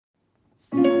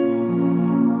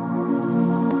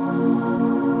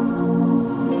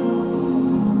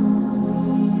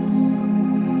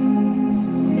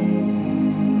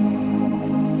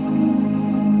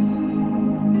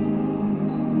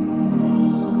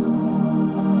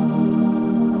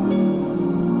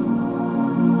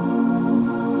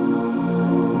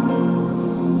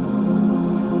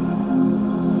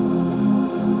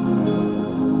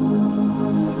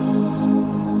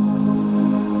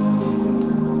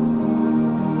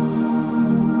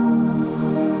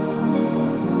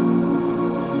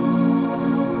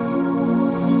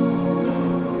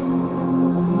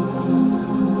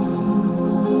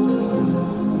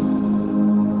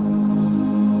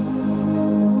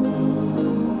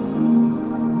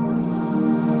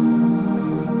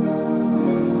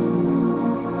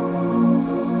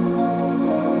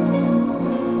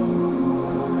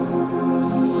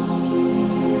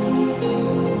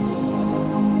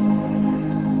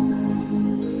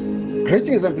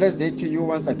Greetings and blessed day to you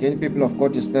once again, people of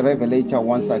God. It's the Revelator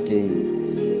once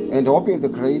again. And hoping the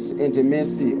grace and the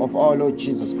mercy of our Lord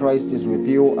Jesus Christ is with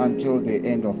you until the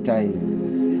end of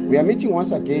time. We are meeting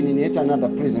once again in yet another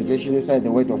presentation inside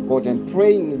the Word of God and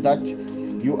praying that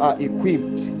you are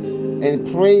equipped and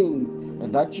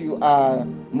praying that you are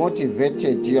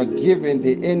motivated, you are given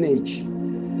the energy,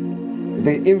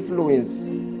 the influence,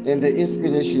 and the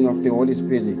inspiration of the Holy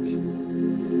Spirit.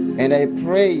 And I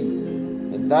pray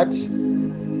that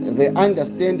the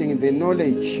understanding, the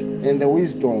knowledge, and the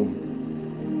wisdom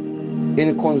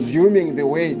in consuming the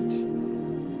word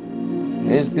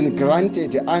has been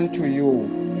granted unto you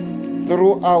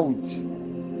throughout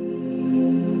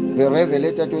the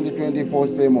Revelator 2024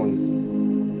 sermons,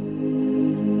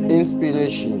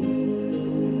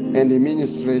 inspiration, and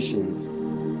ministrations.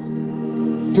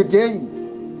 Today,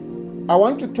 I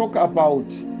want to talk about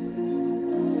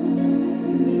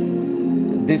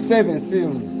the 7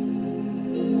 seals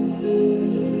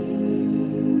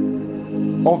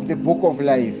of the book of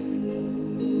life.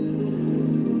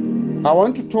 I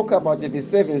want to talk about the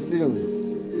 7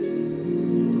 seals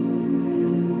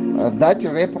that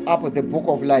wrap up the book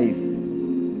of life.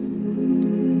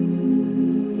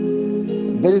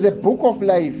 There is a book of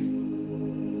life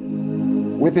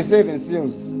with the 7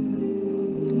 seals,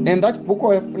 and that book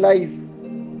of life,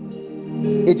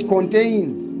 it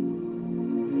contains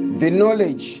the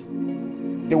knowledge,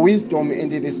 the wisdom,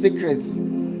 and the secrets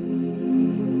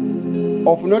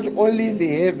of not only the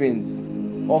heavens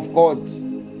of God,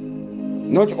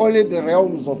 not only the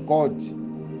realms of God,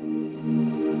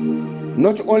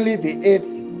 not only the earth,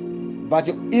 but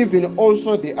even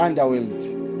also the underworld,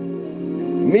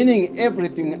 meaning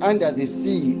everything under the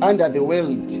sea, under the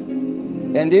world,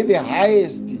 and in the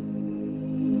highest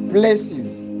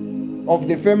places of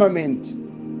the firmament,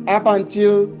 up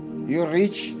until you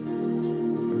reach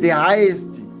the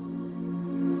highest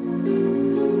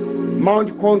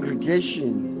Mount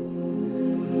Congregation,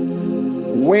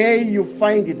 where you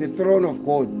find the throne of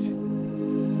God.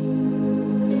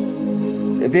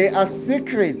 There are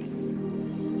secrets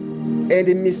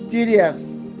and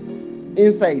mysterious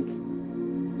insights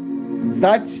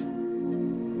that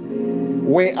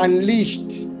were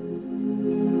unleashed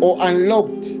or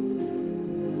unlocked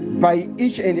by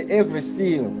each and every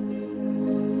seal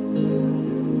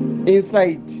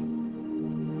inside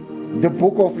the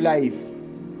book of life.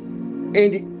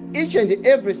 And each and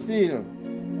every seal,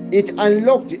 it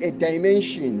unlocked a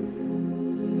dimension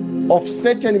of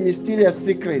certain mysterious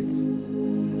secrets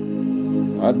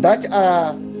that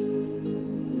are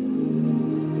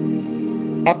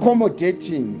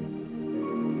accommodating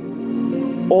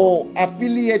or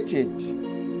affiliated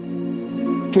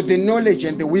to the knowledge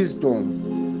and the wisdom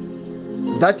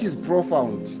that is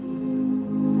profound.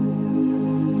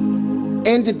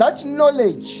 And that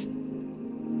knowledge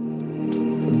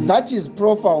that is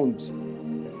profound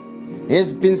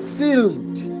has been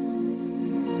sealed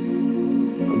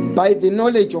by the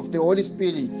knowledge of the Holy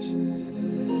Spirit.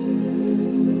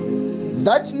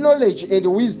 That knowledge and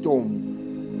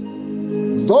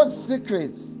wisdom, those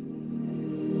secrets,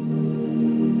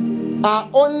 are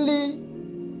only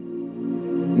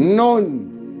known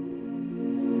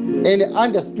and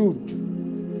understood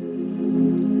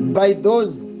by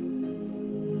those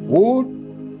who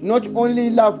not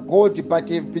only love God, but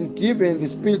have been given the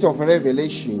spirit of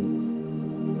revelation.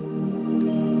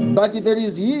 But there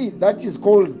is he that is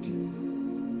called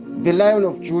the Lion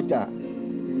of Judah,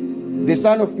 the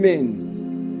Son of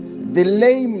Man, the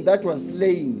Lamb that was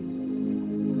slain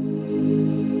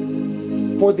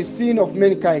for the sin of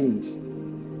mankind,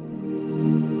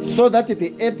 so that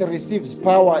the earth receives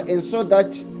power, and so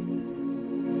that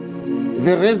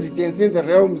the residents in the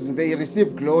realms, they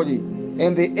receive glory,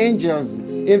 and the angels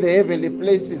in the heavenly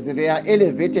places, they are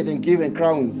elevated and given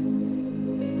crowns.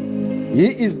 He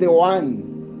is the one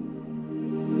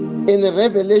in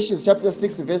Revelation chapter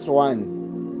 6 verse 1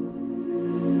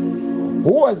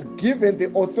 who was given the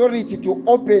authority to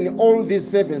open all these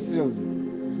 7 seals.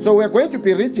 So we're going to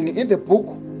be reading in the book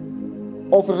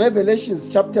of Revelation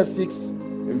chapter 6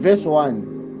 verse 1,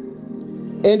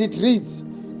 and it reads,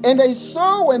 "And I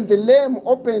saw when the Lamb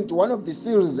opened one of the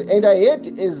seals, and I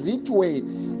heard as it were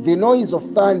the noise of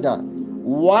thunder,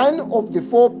 one of the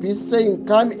 4 beasts saying,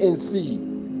 'Come and see.'"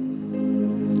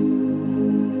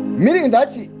 Meaning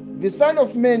that the Son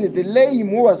of Man, the Lamb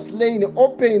who was slain,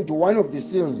 opened one of the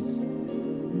seals.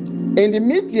 And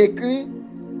immediately,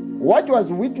 what was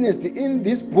witnessed in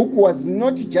this book was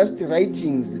not just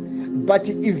writings, but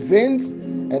events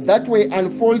that were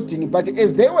unfolding. But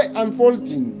as they were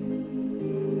unfolding,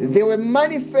 they were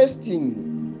manifesting,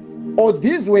 or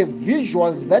these were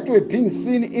visuals that were being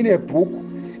seen in a book,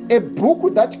 a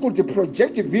book that could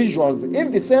project visuals.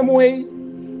 In the same way,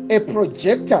 a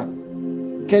projector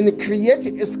can create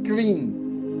a screen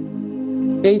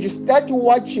and you start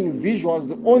watching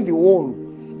visuals on the wall.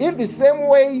 In the same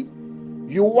way,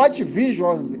 you watch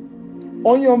visuals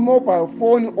on your mobile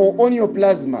phone or on your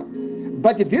plasma.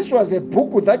 But this was a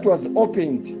book that was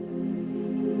opened,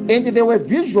 and there were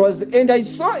visuals, and I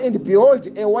saw and behold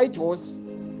a white horse,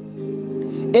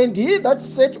 and he that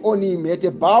sat on him had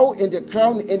a bow and a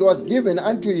crown, and was given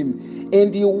unto him,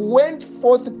 and he went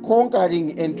forth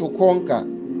conquering and to conquer.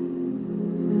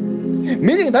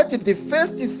 Meaning that the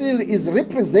first seal is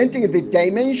representing the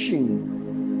dimension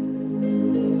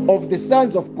of the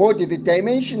sons of God, the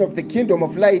dimension of the kingdom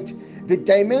of light, the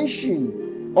dimension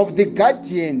of the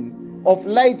guardian of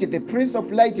light, the prince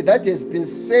of light that has been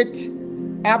set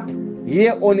up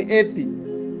here on earth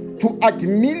to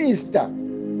administer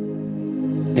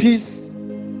peace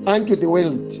unto the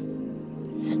world.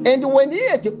 And when he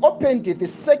had opened the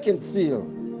second seal,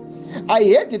 I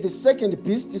heard the second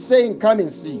beast saying, "Come and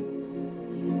see."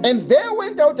 And there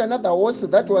went out another horse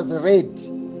that was red,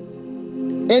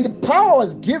 and power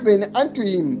was given unto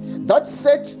him that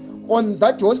sat on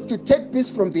that horse to take peace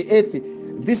from the earth.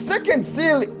 The second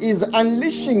seal is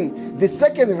unleashing the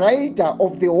second rider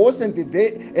of the horse and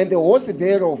the horse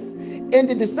thereof. And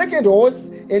the second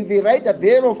horse and the rider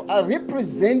thereof are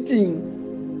representing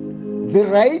the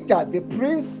rider, the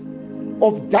prince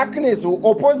of darkness, who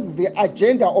opposes the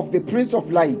agenda of the prince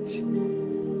of light.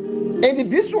 And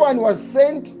this one was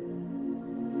sent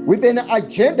with an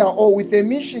agenda or with a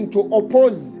mission to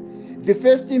oppose the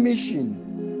first mission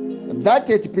that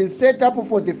had been set up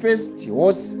for the first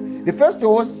horse. The first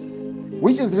horse,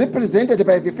 which is represented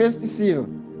by the first seal,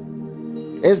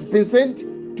 has been sent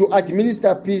to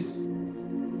administer peace,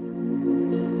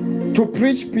 to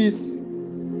preach peace,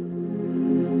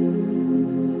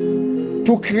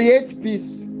 to create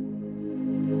peace,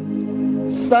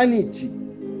 sanity,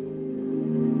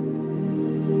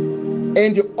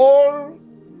 and all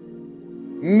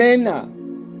manner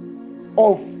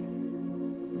of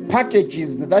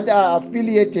packages that are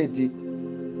affiliated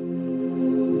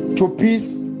to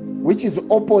peace, which is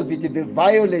opposite the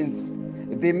violence,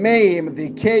 the mayhem, the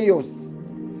chaos,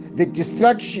 the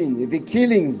destruction, the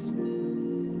killings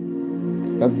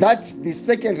that the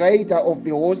second rider of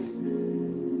the horse,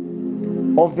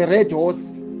 of the red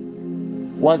horse,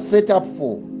 was set up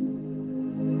for.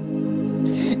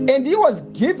 And he was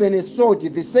given a sword,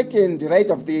 the second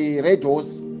rider of the red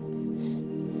horse.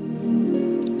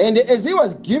 And as he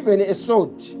was given a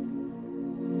sword,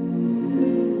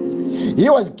 he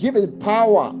was given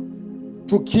power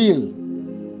to kill,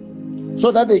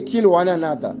 so that they kill one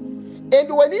another. And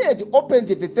when he had opened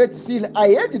the third seal,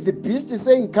 I heard the beast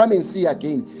saying, "Come and see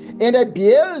again." And I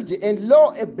beheld, and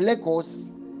lo, a black horse,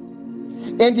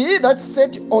 and he that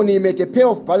sat on him had a pair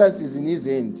of balances in his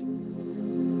hand.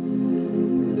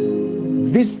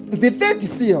 The third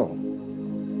seal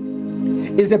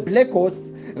is a black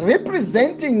horse,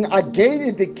 representing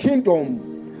again the kingdom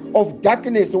of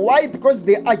darkness. Why? Because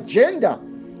the agenda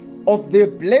of the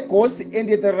black horse and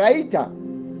the rider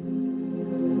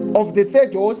of the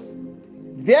third horse,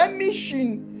 their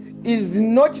mission is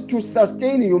not to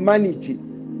sustain humanity.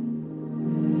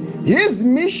 His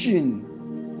mission,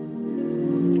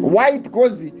 why?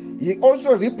 Because he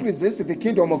also represents the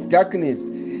kingdom of darkness.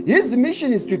 His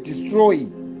mission is to destroy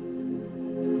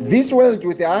this world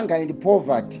with hunger and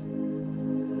poverty.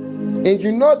 And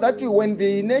you know that when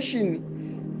the nation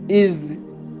is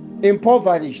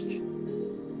impoverished,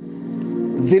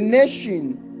 the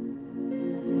nation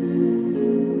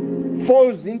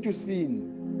falls into sin.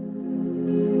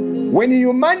 When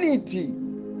humanity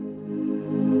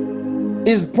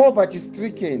is poverty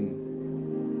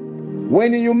stricken,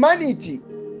 when humanity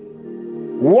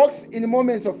walks in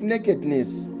moments of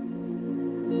nakedness,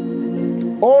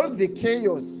 all the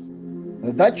chaos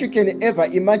that you can ever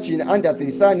imagine under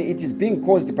the sun, it is being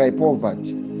caused by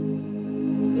poverty.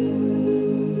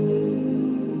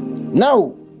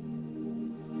 Now,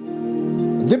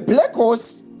 the black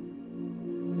horse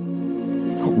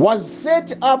was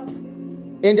set up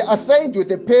and assigned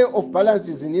with a pair of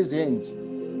balances in his hand.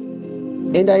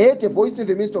 And I heard a voice in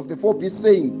the midst of the four beasts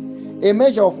saying, "A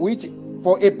measure of wheat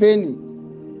for a penny,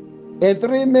 and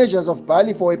 3 measures of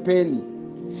barley for a penny.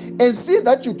 And see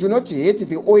that you do not hate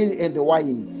the oil and the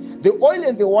wine." The oil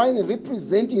and the wine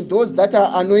representing those that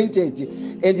are anointed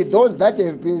and those that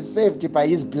have been saved by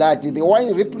his blood. The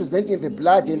wine representing the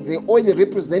blood, and the oil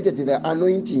represented the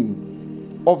anointing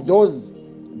of those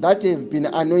that have been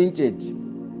anointed.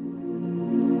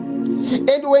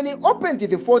 And when he opened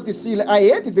the fourth seal, I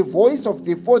heard the voice of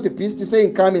the fourth beast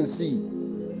saying, "Come and see."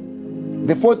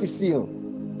 The fourth seal,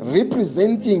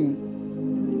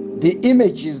 representing the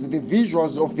images, the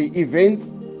visuals of the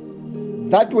events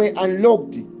that were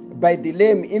unlocked by the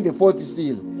Lamb in the fourth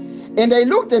seal. And I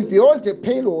looked, and behold, a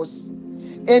pale horse,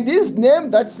 and his name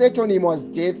that sat on him was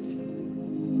Death.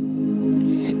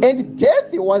 And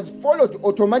death was followed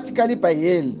automatically by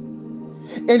hell.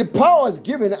 And power was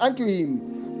given unto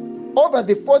him over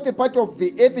the fourth part of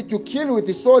the earth to kill with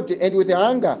the sword and with the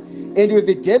hunger and with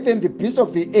the death and the beasts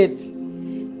of the earth.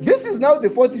 This is now the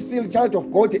fourth seal, child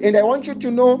of God. And I want you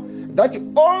to know that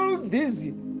all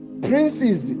these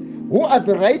princes who are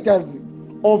the riders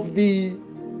of the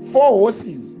four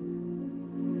horses,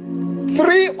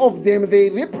 three of them, they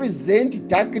represent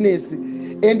darkness,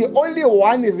 and only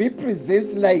one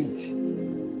represents light.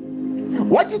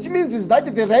 What it means is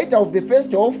that the rider of the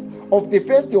first horse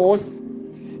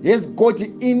has got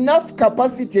enough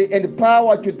capacity and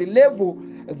power to the level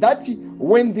that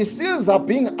when the seals are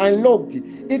being unlocked,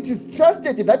 it is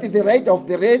trusted that the rider of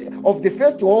the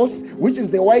first horse, which is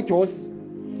the white horse,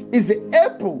 is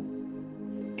able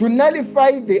to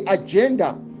nullify the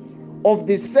agenda of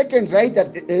the second rider,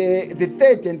 the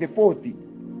third and the fourth.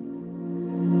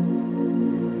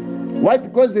 Why?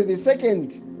 Because the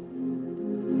second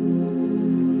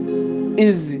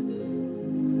is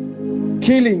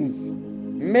killings,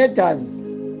 murders,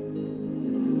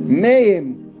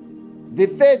 mayhem. The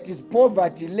third is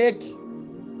poverty, lack.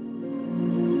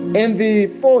 And the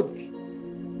fourth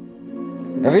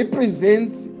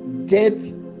represents death,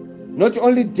 not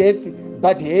only death,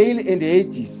 but hell and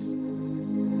Hades.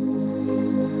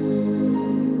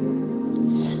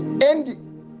 And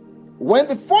when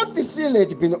the fourth seal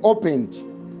had been opened,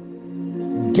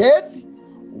 death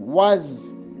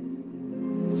was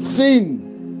seen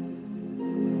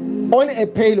on a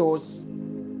pale horse,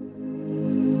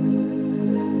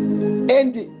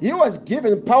 and he was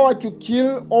given power to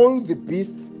kill all the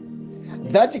beasts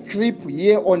that creep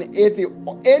here on earth,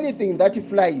 anything that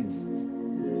flies.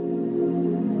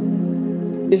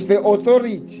 It's the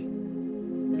authority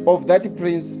of that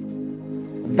prince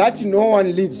that no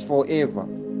one lives forever,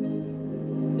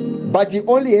 but he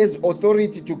only has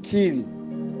authority to kill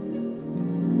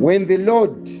when the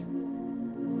Lord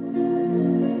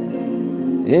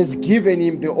has given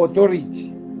him the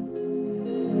authority.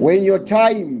 When your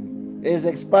time has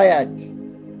expired,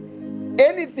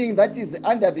 anything that is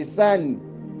under the sun,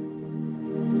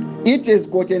 it has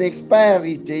got an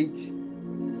expiry date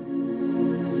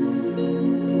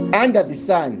under the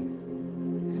sun.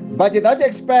 But that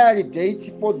expiry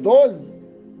date, for those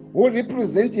who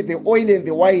represent the oil and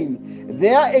the wine,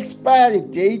 their expiry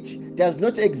date does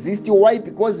not exist. Why?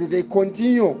 Because they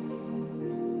continue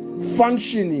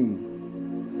functioning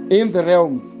in the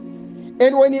realms.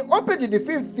 And when he opened the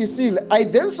fifth seal, I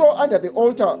then saw under the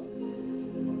altar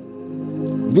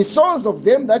the souls of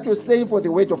them that were slain for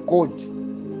the word of God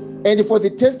and for the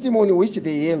testimony which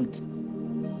they held.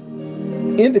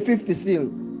 In the fifth seal,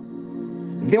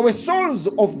 there were souls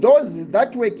of those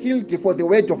that were killed for the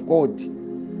word of God,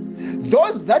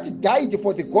 those that died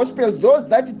for the gospel, those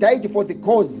that died for the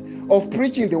cause of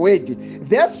preaching the word.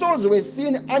 Their souls were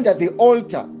seen under the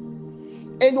altar.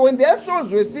 And when their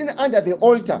souls were seen under the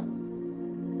altar,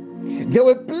 they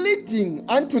were pleading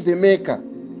unto the Maker.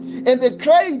 And they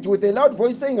cried with a loud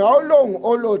voice, saying, How long,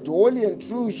 O Lord, holy and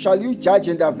true, shall you judge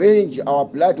and avenge our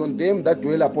blood on them that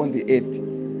dwell upon the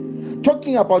earth?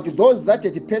 Talking about those that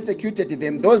had persecuted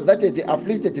them, those that had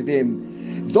afflicted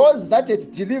them, those that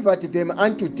had delivered them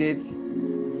unto death.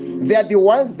 They are the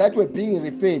ones that were being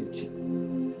referred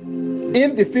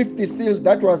in the fifth seal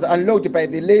that was unlocked by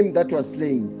the Lamb that was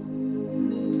slain.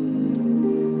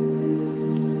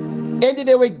 And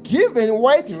they were given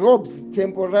white robes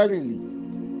temporarily,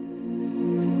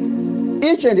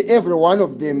 each and every one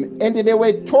of them. And they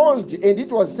were told, and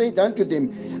it was said unto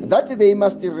them, that they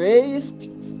must rest,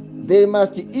 they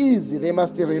must ease, they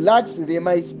must relax, they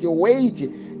must wait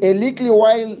a little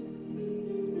while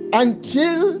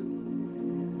until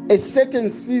a certain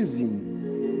season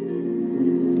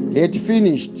had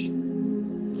finished.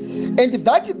 And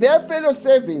that their fellow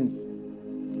servants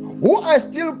who are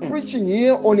still preaching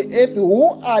here on earth,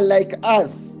 who are like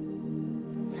us,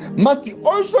 must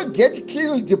also get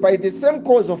killed by the same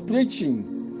cause of preaching,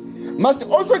 must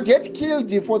also get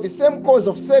killed for the same cause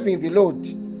of serving the Lord,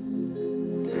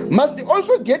 must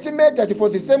also get murdered for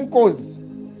the same cause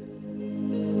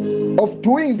of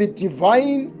doing the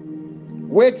divine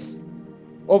works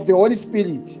of the Holy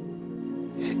Spirit.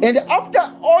 And after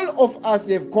all of us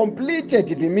have completed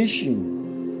the mission,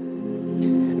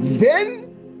 then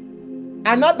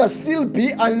another seal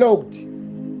be unlocked,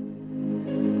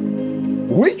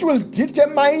 which will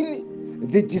determine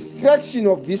the destruction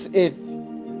of this earth.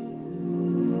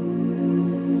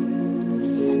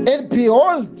 And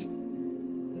behold,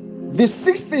 the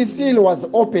sixth seal was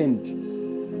opened,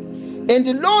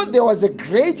 and lo, there was a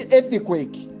great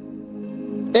earthquake,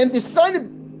 and the sun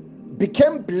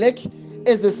became black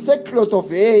as a sackcloth of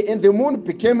hair, and the moon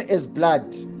became as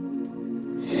blood.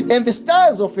 And the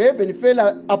stars of heaven fell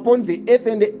upon the earth,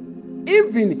 and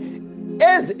even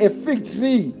as a fig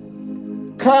tree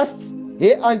casts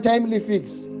her untimely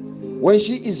figs when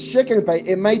she is shaken by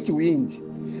a mighty wind,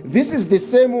 this is the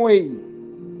same way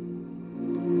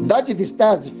that the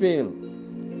stars fell,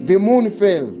 the moon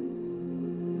fell,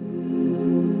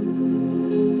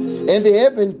 and the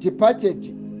heaven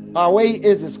departed away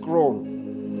as a scroll,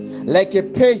 like a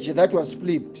page that was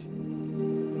flipped.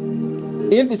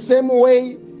 In the same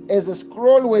way as a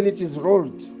scroll when it is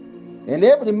rolled, and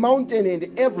every mountain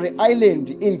and every island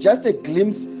in just a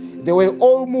glimpse, they were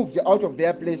all moved out of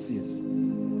their places.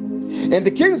 And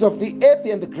the kings of the earth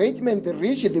and the great men, the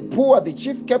rich, the poor, the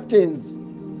chief captains,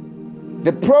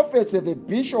 the prophets and the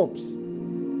bishops,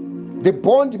 the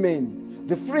bondmen,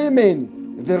 the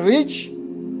freemen, the rich,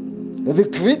 the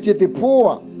greedy, the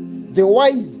poor, the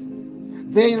wise,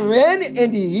 they ran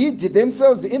and hid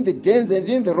themselves in the dens and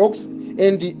in the rocks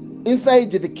and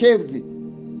inside the caves.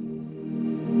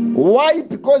 Why?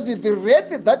 Because the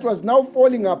wrath that was now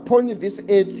falling upon this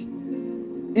earth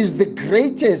is the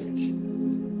greatest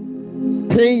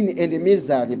pain and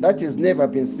misery that has never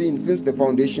been seen since the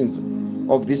foundations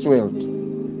of this world.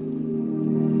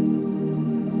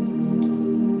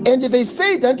 And they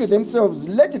said unto themselves,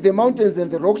 let the mountains and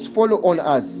the rocks fall on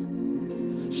us,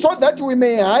 so that we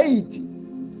may hide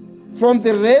from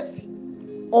the wrath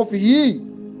of he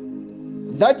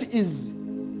that is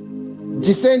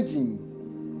descending.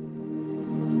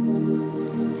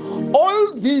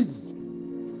 All these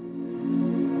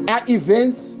are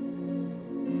events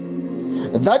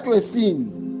that were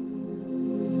seen.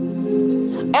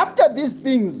 After these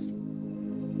things,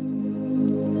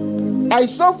 I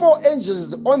saw four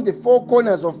angels on the four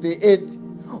corners of the earth,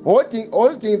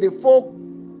 holding the four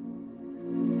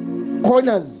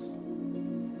corners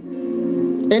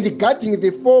and guarding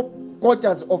the four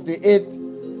quarters of the earth,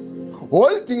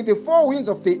 holding the four winds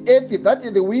of the earth, that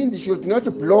the wind should not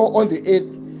blow on the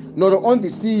earth, nor on the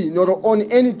sea, nor on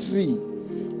any tree.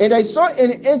 And I saw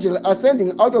an angel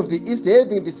ascending out of the east,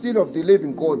 having the seal of the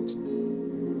living God.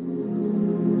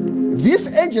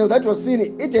 This angel that was seen,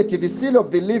 it had the seal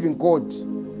of the living God.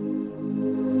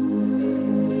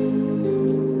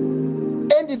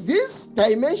 And this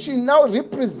dimension now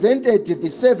represented the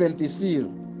seventh seal.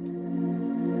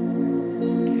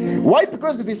 Why?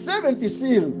 Because the seventh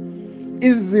seal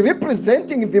is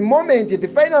representing the moment, the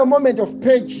final moment of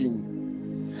purging.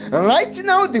 Right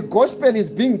now, the gospel is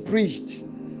being preached,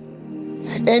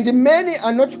 and many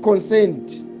are not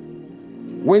concerned.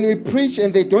 When we preach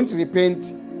and they don't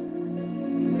repent,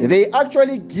 they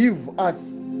actually give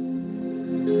us an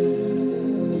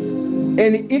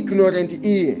ignorant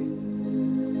ear.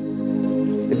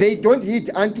 They don't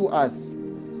heed unto us.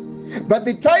 But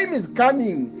the time is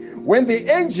coming when the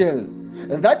angel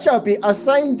that shall be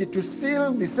assigned to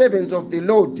seal the servants of the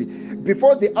Lord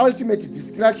before the ultimate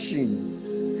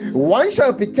destruction, one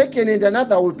shall be taken and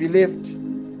another will be left.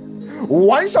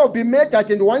 One shall be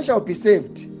murdered and one shall be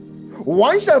saved.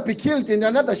 One shall be killed and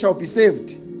another shall be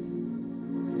saved.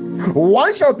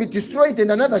 One shall be destroyed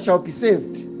and another shall be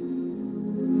saved.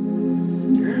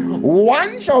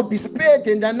 One shall be spared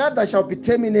and another shall be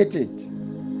terminated.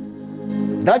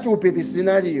 That will be the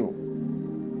scenario.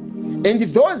 And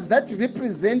those that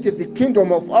represent the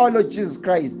kingdom of our Lord Jesus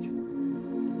Christ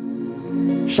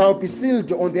shall be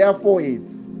sealed on their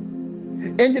foreheads.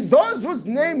 And those whose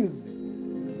names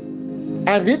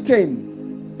are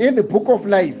written in the book of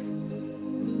life,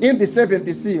 in the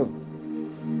seventh seal,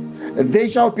 they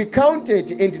shall be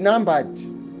counted and numbered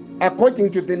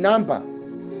according to the number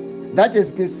that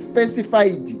has been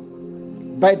specified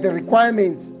by the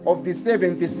requirements of the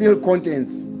seventh seal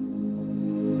contents.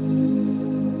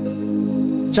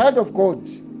 Child of God,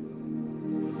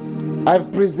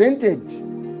 I've presented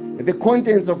the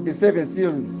contents of the seven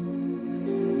seals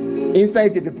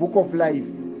inside the book of life,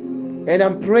 and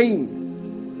I'm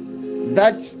praying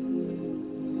that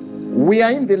we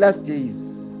are in the last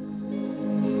days.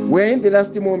 We are in the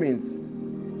last moments.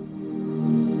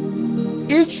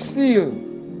 Each seal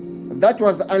that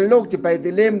was unlocked by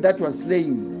the Lamb that was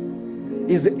slain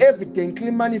is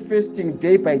evidently manifesting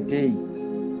day by day.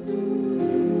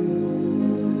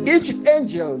 Each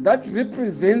angel that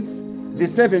represents the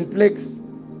seven plagues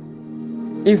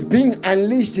is being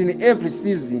unleashed in every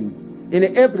season,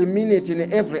 in every minute,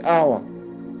 in every hour.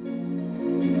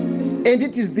 And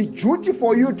it is the duty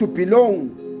for you to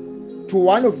belong to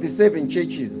one of the seven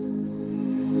churches.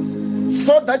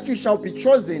 so that you shall be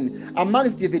chosen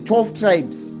amongst the 12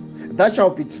 tribes that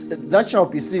shall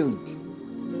be sealed.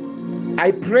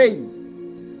 I pray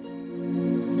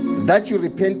that you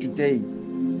repent today,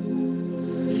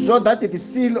 so that the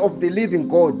seal of the living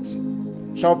God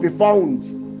shall be found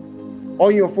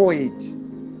on your forehead,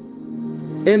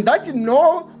 and that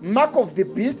no mark of the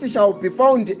beast shall be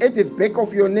found at the back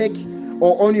of your neck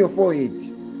or on your forehead,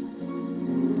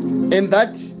 and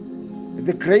that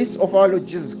the grace of our Lord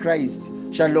Jesus Christ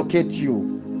shall locate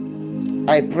you.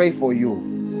 I pray for you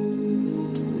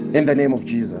in the name of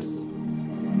Jesus.